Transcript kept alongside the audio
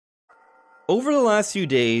Over the last few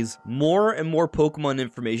days, more and more Pokemon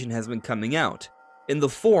information has been coming out, in the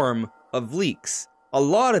form of leaks. A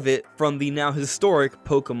lot of it from the now historic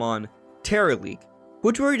Pokemon Terra League,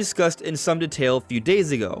 which we already discussed in some detail a few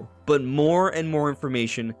days ago, but more and more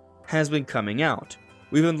information has been coming out.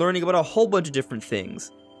 We've been learning about a whole bunch of different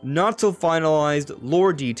things, not so finalized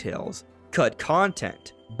lore details, cut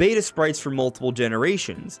content, beta sprites for multiple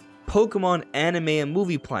generations, Pokemon anime and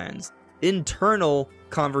movie plans, internal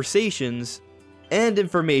conversations, and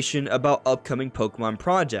information about upcoming Pokemon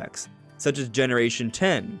projects, such as Generation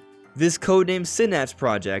 10, this codenamed Synapse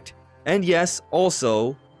project, and yes,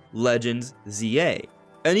 also Legends Z-A.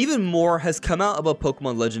 And even more has come out about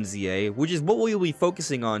Pokemon Legends Z-A, which is what we will be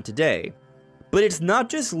focusing on today. But it's not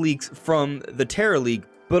just leaks from the Terra League,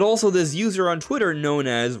 but also this user on Twitter known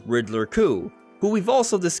as RiddlerCoo, who we've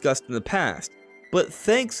also discussed in the past. But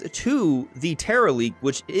thanks to the Terra League,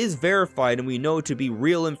 which is verified and we know to be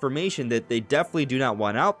real information that they definitely do not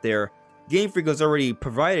want out there, Game Freak has already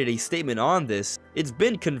provided a statement on this. It's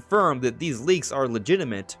been confirmed that these leaks are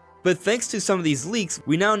legitimate. But thanks to some of these leaks,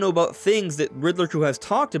 we now know about things that RiddlerCoo has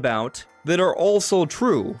talked about that are also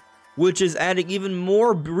true, which is adding even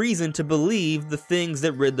more reason to believe the things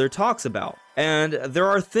that Riddler talks about. And there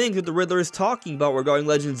are things that the Riddler is talking about regarding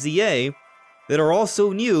Legends Z-A that are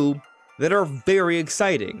also new, that are very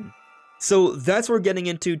exciting. So that's what we're getting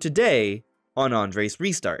into today on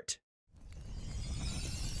AndresRestart.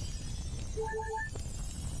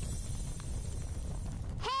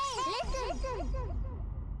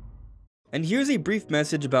 And here's a brief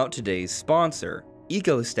message about today's sponsor,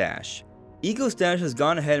 Ecostash. Ecostash has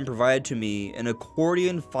gone ahead and provided to me an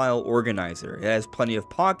accordion file organizer. It has plenty of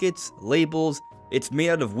pockets, labels, it's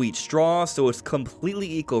made out of wheat straw, so it's completely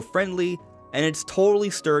eco-friendly, and it's totally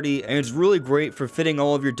sturdy, and it's really great for fitting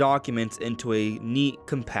all of your documents into a neat,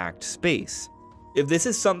 compact space. If this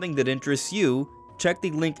is something that interests you, check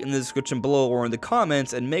the link in the description below or in the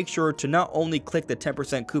comments, and make sure to not only click the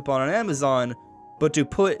 10% coupon on Amazon, but to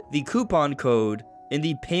put the coupon code in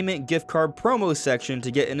the payment gift card promo section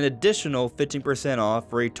to get an additional 15% off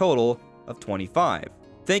for a total of 25%.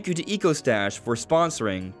 Thank you to Ecostash for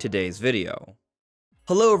sponsoring today's video.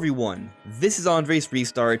 Hello everyone, this is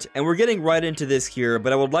AndresRestart, and we're getting right into this here,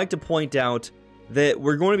 but I would like to point out that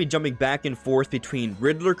we're going to be jumping back and forth between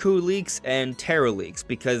RiddlerCoo leaks and Terra leaks,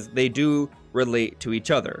 because they do relate to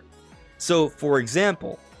each other. So, for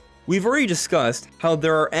example, we've already discussed how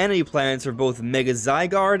there are anime plans for both Mega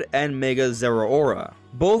Zygarde and Mega Zeraora.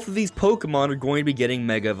 Both of these Pokemon are going to be getting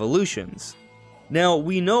Mega Evolutions. Now,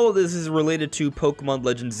 we know this is related to Pokemon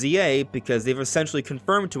Legends Z-A because they've essentially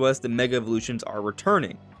confirmed to us that Mega Evolutions are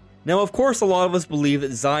returning. Now, of course, a lot of us believe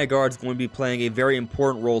that Zygarde is going to be playing a very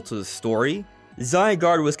important role to the story.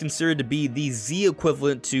 Zygarde was considered to be the Z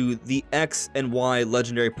equivalent to the X and Y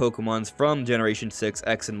legendary Pokemons from Generation 6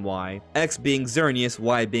 X and Y, X being Xerneas,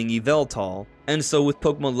 Y being Yveltal. And so with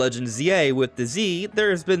Pokemon Legends Z-A with the Z,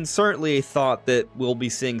 there's been certainly a thought that we'll be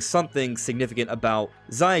seeing something significant about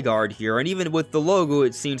Zygarde here, and even with the logo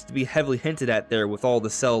it seems to be heavily hinted at there with all the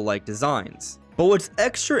cell-like designs. But what's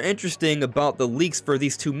extra interesting about the leaks for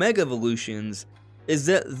these two Mega Evolutions is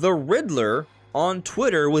that the Riddler on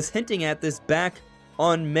Twitter was hinting at this back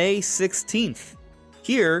on May 16th.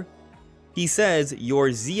 Here, he says,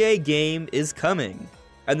 "Your Z-A game is coming,"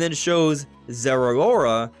 and then shows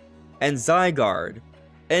Zeraora and Zygarde.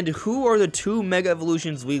 And who are the two Mega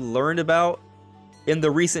Evolutions we learned about in the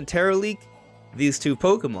recent Terra leak? These two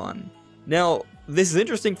Pokemon. Now, this is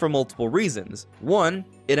interesting for multiple reasons. One,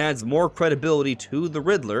 it adds more credibility to the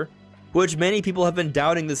Riddler, which many people have been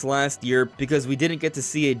doubting this last year because we didn't get to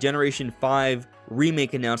see a Generation 5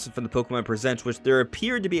 remake announcement from the Pokemon Presents, which there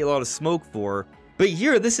appeared to be a lot of smoke for. But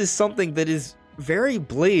here, this is something that is very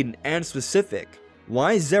blatant and specific.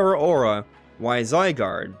 Why Zeraora? Why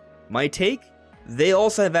Zygarde? My take? They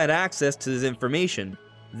also have had access to this information.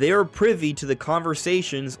 They are privy to the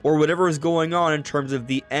conversations or whatever is going on in terms of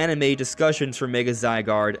the anime discussions for Mega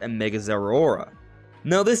Zygarde and Mega Zeraora.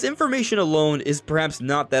 Now, this information alone is perhaps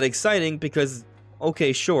not that exciting because,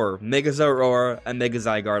 okay, sure, Mega Zeraora and Mega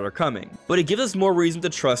Zygarde are coming, but it gives us more reason to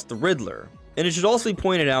trust the Riddler. And it should also be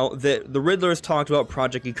pointed out that the Riddler has talked about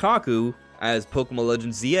Project Ikaku as Pokemon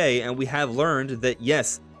Legends Z-A, and we have learned that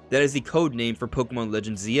yes, that is the code name for Pokemon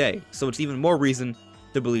Legends Z-A, so it's even more reason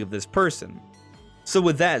to believe this person. So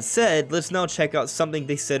with that said, let's now check out something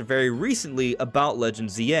they said very recently about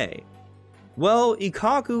Legends Z-A. Well,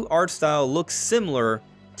 Ikaku art style looks similar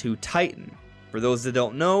to Titan. For those that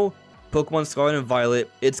don't know, Pokemon Scarlet and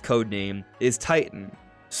Violet, its codename is Titan.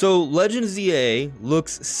 So Legends Z-A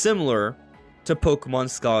looks similar to Pokemon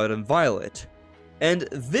Scarlet and Violet. And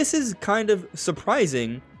this is kind of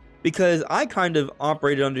surprising because I kind of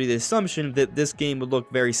operated under the assumption that this game would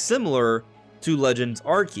look very similar to Legends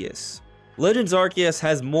Arceus. Legends Arceus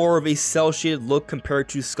has more of a cel-shaded look compared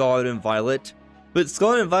to Scarlet and Violet, but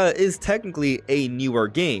Scarlet and Violet is technically a newer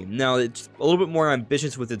game. Now, it's a little bit more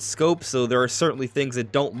ambitious with its scope, so there are certainly things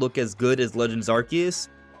that don't look as good as Legends Arceus,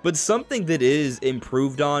 but something that is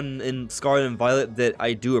improved on in Scarlet and Violet that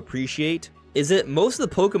I do appreciate is that most of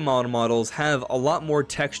the Pokemon models have a lot more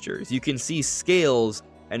textures. You can see scales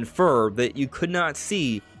and fur that you could not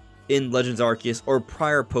see in Legends Arceus or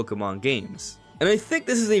prior Pokemon games. And I think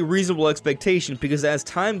this is a reasonable expectation because as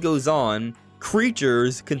time goes on,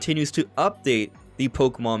 Creatures continues to update the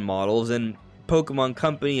Pokemon models, and Pokemon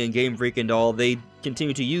Company and Game Freak and all, they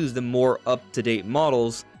continue to use the more up-to-date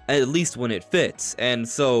models, at least when it fits. And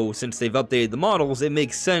so, since they've updated the models, it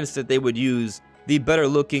makes sense that they would use the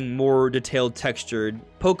better-looking, more detailed textured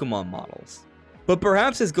Pokemon models. But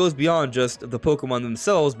perhaps this goes beyond just the Pokemon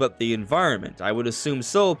themselves, but the environment. I would assume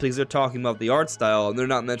so, because they're talking about the art style, and they're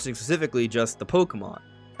not mentioning specifically just the Pokemon.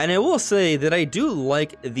 And I will say that I do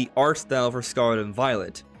like the art style for Scarlet and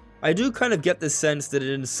Violet. I do kind of get the sense that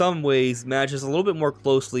it in some ways matches a little bit more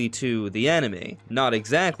closely to the anime. Not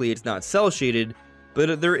exactly, it's not cel-shaded,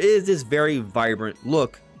 but there is this very vibrant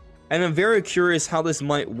look. And I'm very curious how this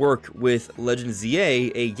might work with Legends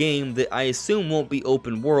Z-A, a game that I assume won't be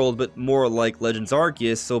open world, but more like Legends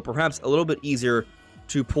Arceus, so perhaps a little bit easier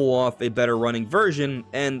to pull off a better running version,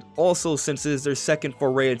 and also since it is their second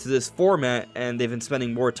foray into this format and they've been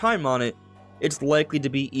spending more time on it, it's likely to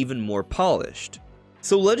be even more polished.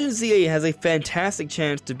 So Legends Z-A has a fantastic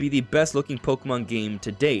chance to be the best looking Pokemon game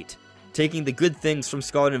to date, taking the good things from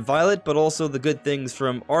Scarlet and Violet, but also the good things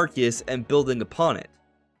from Arceus and building upon it.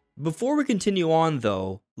 Before we continue on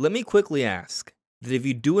though, let me quickly ask that if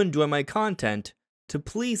you do enjoy my content, to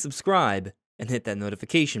please subscribe and hit that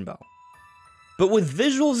notification bell. But with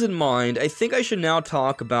visuals in mind, I think I should now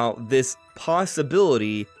talk about this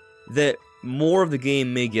possibility that more of the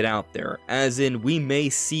game may get out there, as in we may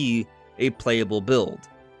see a playable build.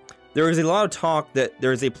 There is a lot of talk that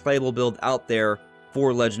there is a playable build out there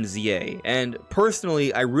for Legends Z-A, and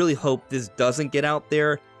personally I really hope this doesn't get out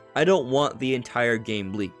there. I don't want the entire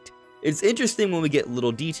game leaked. It's interesting when we get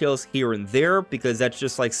little details here and there, because that's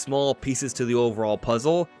just like small pieces to the overall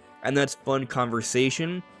puzzle, and that's fun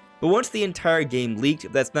conversation. But once the entire game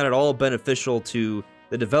leaked, that's not at all beneficial to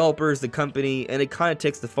the developers, the company, and it kind of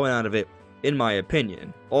takes the fun out of it, in my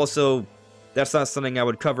opinion. Also, that's not something I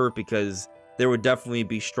would cover because there would definitely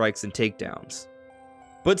be strikes and takedowns.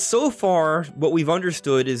 But so far, what we've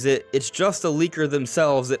understood is that it's just the leaker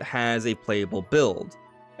themselves that has a playable build.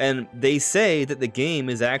 And they say that the game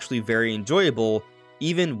is actually very enjoyable,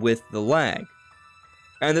 even with the lag.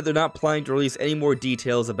 And that they're not planning to release any more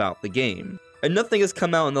details about the game. And nothing has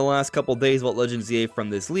come out in the last couple days about Legends Z-A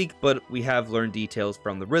from this leak, but we have learned details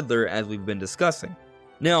from the Riddler as we've been discussing.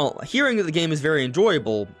 Now, hearing that the game is very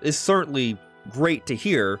enjoyable is certainly great to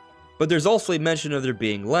hear, but there's also a mention of there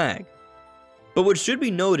being lag. But what should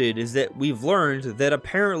be noted is that we've learned that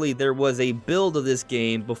apparently there was a build of this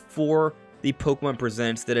game before the Pokemon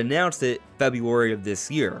Presents that announced it February of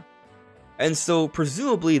this year. And so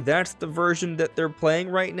presumably that's the version that they're playing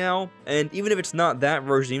right now, and even if it's not that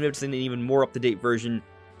version, even if it's an even more up-to-date version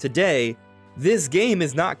today, this game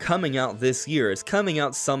is not coming out this year, it's coming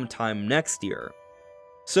out sometime next year.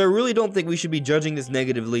 So I really don't think we should be judging this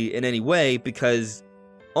negatively in any way, because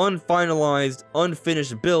unfinalized,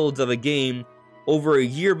 unfinished builds of a game over a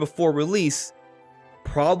year before release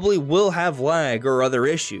probably will have lag or other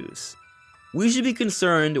issues. We should be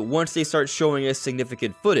concerned once they start showing us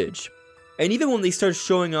significant footage. And even when they start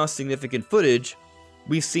showing us significant footage,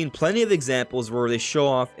 we've seen plenty of examples where they show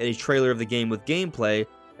off a trailer of the game with gameplay,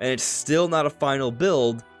 and it's still not a final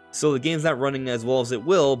build, so the game's not running as well as it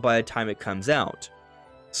will by the time it comes out.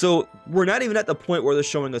 So we're not even at the point where they're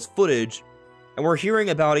showing us footage, and we're hearing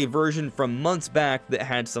about a version from months back that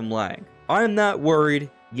had some lag. I'm not worried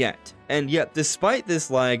yet, and yet despite this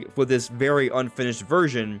lag for this very unfinished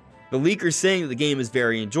version, the leaker's saying that the game is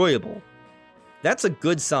very enjoyable. That's a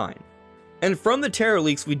good sign. And from the Terror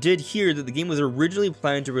leaks, we did hear that the game was originally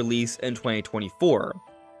planned to release in 2024.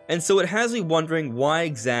 And so it has me wondering why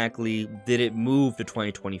exactly did it move to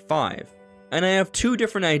 2025? And I have two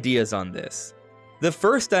different ideas on this. The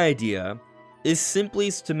first idea is simply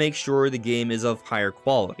to make sure the game is of higher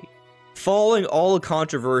quality. Following all the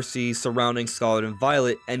controversy surrounding Scarlet and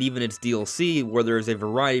Violet and even its DLC, where there is a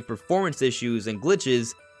variety of performance issues and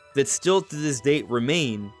glitches that still to this date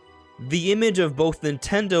remain, the image of both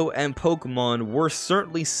Nintendo and Pokemon were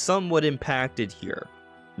certainly somewhat impacted here.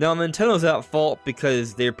 Now, Nintendo's at fault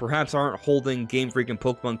because they perhaps aren't holding Game Freak and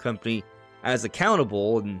Pokemon Company as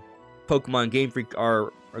accountable, and Pokemon Game Freak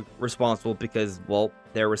are responsible because, well,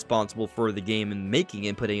 they're responsible for the game and making it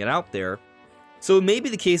and putting it out there. So it may be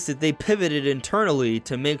the case that they pivoted internally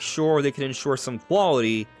to make sure they can ensure some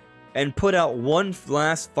quality and put out one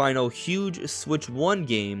last final huge Switch 1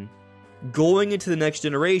 game going into the next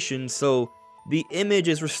generation, so the image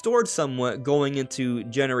is restored somewhat going into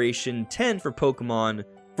Generation 10 for Pokemon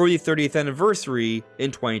for the 30th anniversary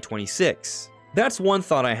in 2026. That's one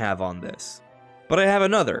thought I have on this. But I have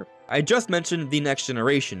another. I just mentioned the next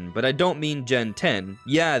generation, but I don't mean Gen 10.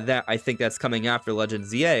 Yeah, I think that's coming after Legends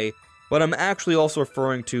Z-A, but I'm actually also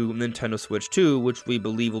referring to Nintendo Switch 2, which we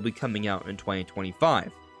believe will be coming out in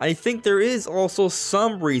 2025. I think there is also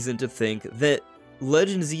some reason to think that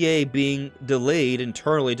Legends Z-A being delayed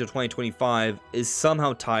internally to 2025 is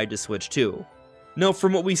somehow tied to Switch 2. Now,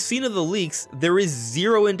 from what we've seen of the leaks, there is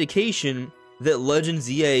zero indication that Legends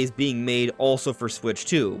Z-A is being made also for Switch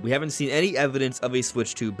 2. We haven't seen any evidence of a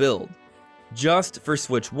Switch 2 build, just for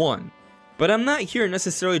Switch 1. But I'm not here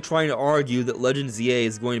necessarily trying to argue that Legends Z-A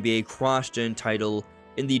is going to be a cross-gen title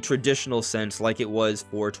in the traditional sense like it was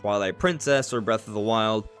for Twilight Princess or Breath of the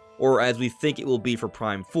Wild, or as we think it will be for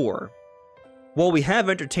Prime 4. While we have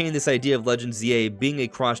entertained this idea of Legends Z-A being a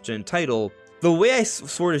cross-gen title, the way I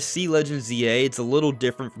sort of see Legends Z-A, it's a little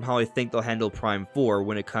different from how I think they'll handle Prime 4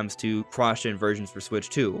 when it comes to cross-gen versions for Switch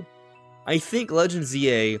 2. I think Legends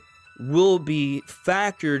Z-A will be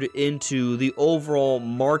factored into the overall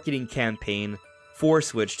marketing campaign for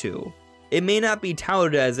Switch 2. It may not be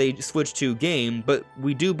touted as a Switch 2 game, but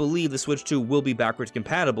we do believe the Switch 2 will be backwards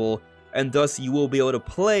compatible, and thus you will be able to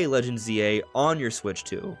play Legends Z-A on your Switch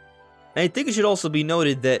 2. And I think it should also be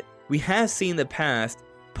noted that we have seen in the past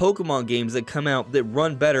Pokemon games that come out that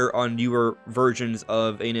run better on newer versions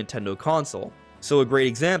of a Nintendo console. So a great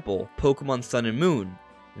example, Pokemon Sun and Moon.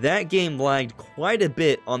 That game lagged quite a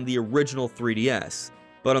bit on the original 3DS,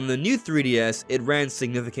 but on the new 3DS it ran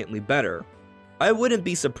significantly better. I wouldn't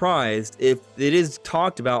be surprised if it is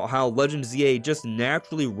talked about how Legends Z-A just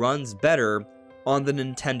naturally runs better on the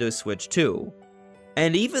Nintendo Switch 2.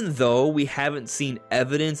 And even though we haven't seen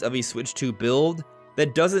evidence of a Switch 2 build,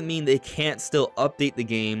 that doesn't mean they can't still update the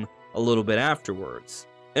game a little bit afterwards.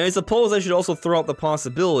 And I suppose I should also throw out the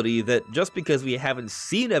possibility that just because we haven't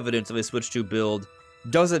seen evidence of a Switch 2 build,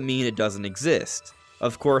 doesn't mean it doesn't exist.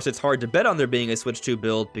 Of course, it's hard to bet on there being a Switch 2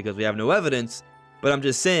 build because we have no evidence, but I'm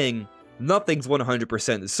just saying, nothing's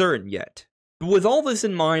 100% certain yet. But with all this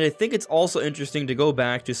in mind, I think it's also interesting to go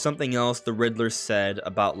back to something else the Riddler said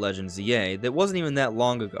about Legends Z-A that wasn't even that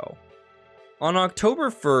long ago. On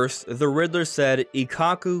October 1st, the Riddler said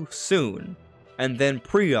Ikaku soon, and then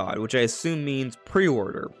pre-odd, which I assume means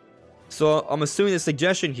pre-order. So I'm assuming the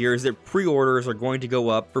suggestion here is that pre-orders are going to go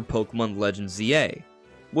up for Pokemon Legends Z-A,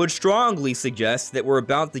 which strongly suggests that we're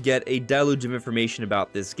about to get a deluge of information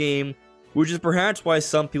about this game, which is perhaps why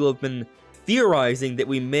some people have been theorizing that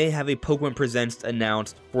we may have a Pokemon Presents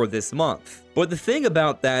announced for this month. But the thing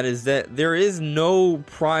about that is that there is no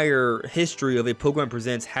prior history of a Pokemon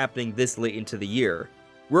Presents happening this late into the year.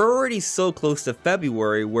 We're already so close to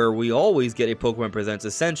February where we always get a Pokemon Presents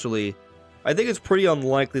essentially. I think it's pretty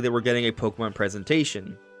unlikely that we're getting a Pokemon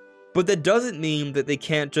presentation. But that doesn't mean that they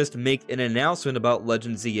can't just make an announcement about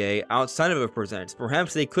Legends Z-A outside of a Presents.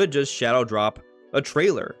 Perhaps they could just shadow drop a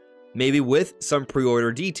trailer, maybe with some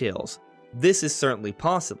pre-order details. This is certainly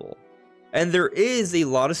possible. And there is a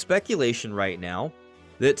lot of speculation right now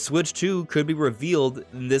that Switch 2 could be revealed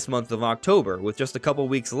in this month of October. With just a couple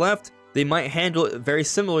weeks left, they might handle it very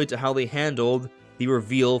similarly to how they handled the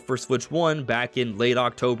reveal for Switch 1 back in late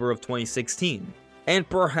October of 2016. And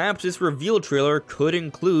perhaps this reveal trailer could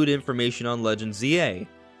include information on Legends Z-A.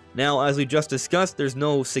 Now, as we just discussed, there's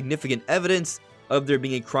no significant evidence of there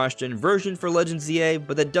being a cross-gen version for Legends Z-A,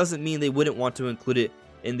 but that doesn't mean they wouldn't want to include it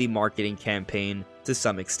in the marketing campaign to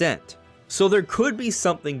some extent. So there could be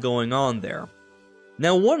something going on there.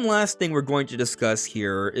 Now, one last thing we're going to discuss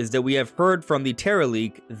here is that we have heard from the Terra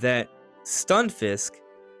leak that Stunfisk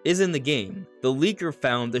is in the game. The leaker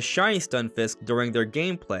found the shiny Stunfisk during their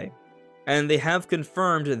gameplay, and they have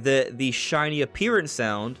confirmed that the shiny appearance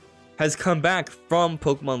sound has come back from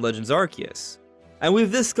Pokemon Legends Arceus. And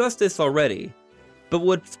we've discussed this already, but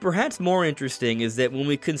what's perhaps more interesting is that when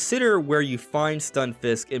we consider where you find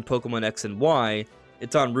Stunfisk in Pokemon X and Y,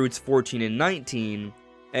 it's on routes 14 and 19,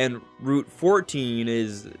 and Route 14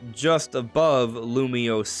 is just above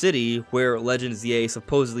Lumio City, where Legends Z-A is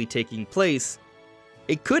supposedly taking place.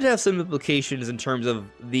 It could have some implications in terms of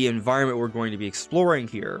the environment we're going to be exploring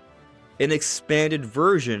here. An expanded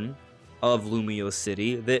version of Lumio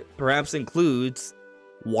City that perhaps includes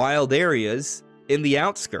wild areas in the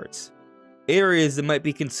outskirts. areas that might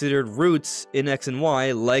be considered routes in X and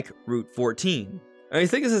Y, like Route 14. And I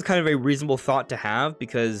think this is kind of a reasonable thought to have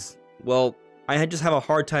because, well, I just have a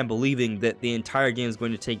hard time believing that the entire game is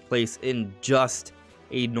going to take place in just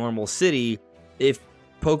a normal city if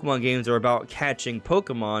Pokemon games are about catching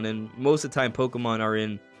Pokemon, and most of the time Pokemon are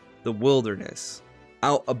in the wilderness,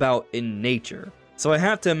 out about in nature. So I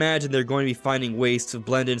have to imagine they're going to be finding ways to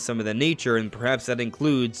blend in some of the nature, and perhaps that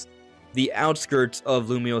includes the outskirts of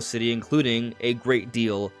Lumio City, including a great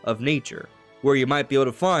deal of nature, where you might be able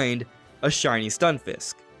to find a shiny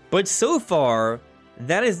Stunfisk. But so far,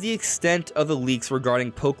 that is the extent of the leaks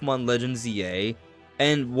regarding Pokémon Legends Z-A,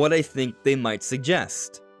 and what I think they might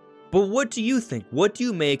suggest. But what do you think? What do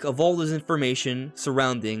you make of all this information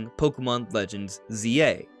surrounding Pokémon Legends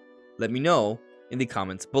Z-A? Let me know in the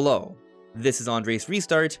comments below. This is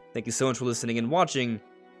AndresRestart. Thank you so much for listening and watching,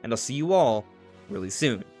 and I'll see you all really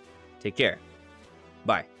soon. Take care.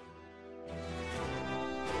 Bye.